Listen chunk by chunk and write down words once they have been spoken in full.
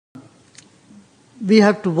we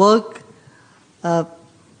have to work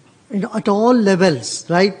at all levels,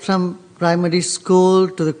 right from primary school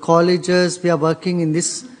to the colleges. We are working in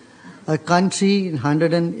this country in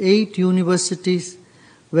 108 universities,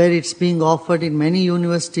 where it's being offered in many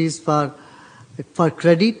universities for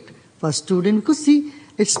credit for students. Because see,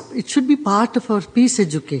 it should be part of our peace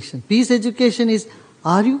education. Peace education is,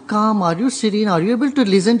 are you calm? Are you serene? Are you able to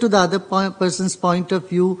listen to the other person's point of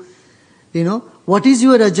view? What is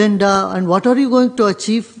your agenda and what are you going to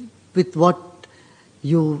achieve with what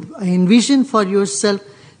you envision for yourself?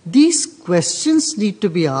 These questions need to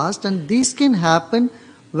be asked, and these can happen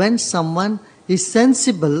when someone is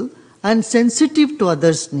sensible and sensitive to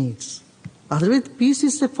others' needs. Otherwise, peace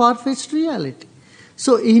is a far-fetched reality.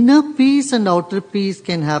 So inner peace and outer peace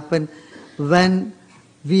can happen when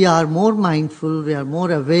we are more mindful, we are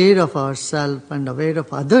more aware of ourselves and aware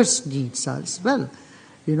of others' needs as well.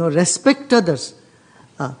 Respect others.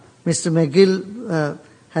 Mr. McGill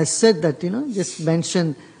has said that, just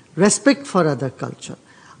mention respect for other culture,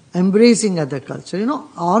 embracing other culture,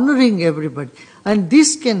 honoring everybody. And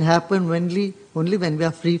this can happen only when we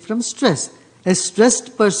are free from stress. A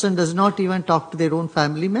stressed person does not even talk to their own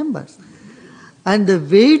family members. And the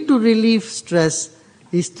way to relieve stress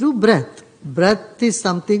is through breath. Breath is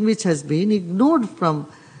something which has been ignored from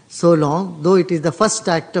so long, though it is the first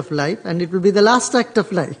act of life and it will be the last act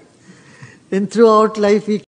of life. And throughout life we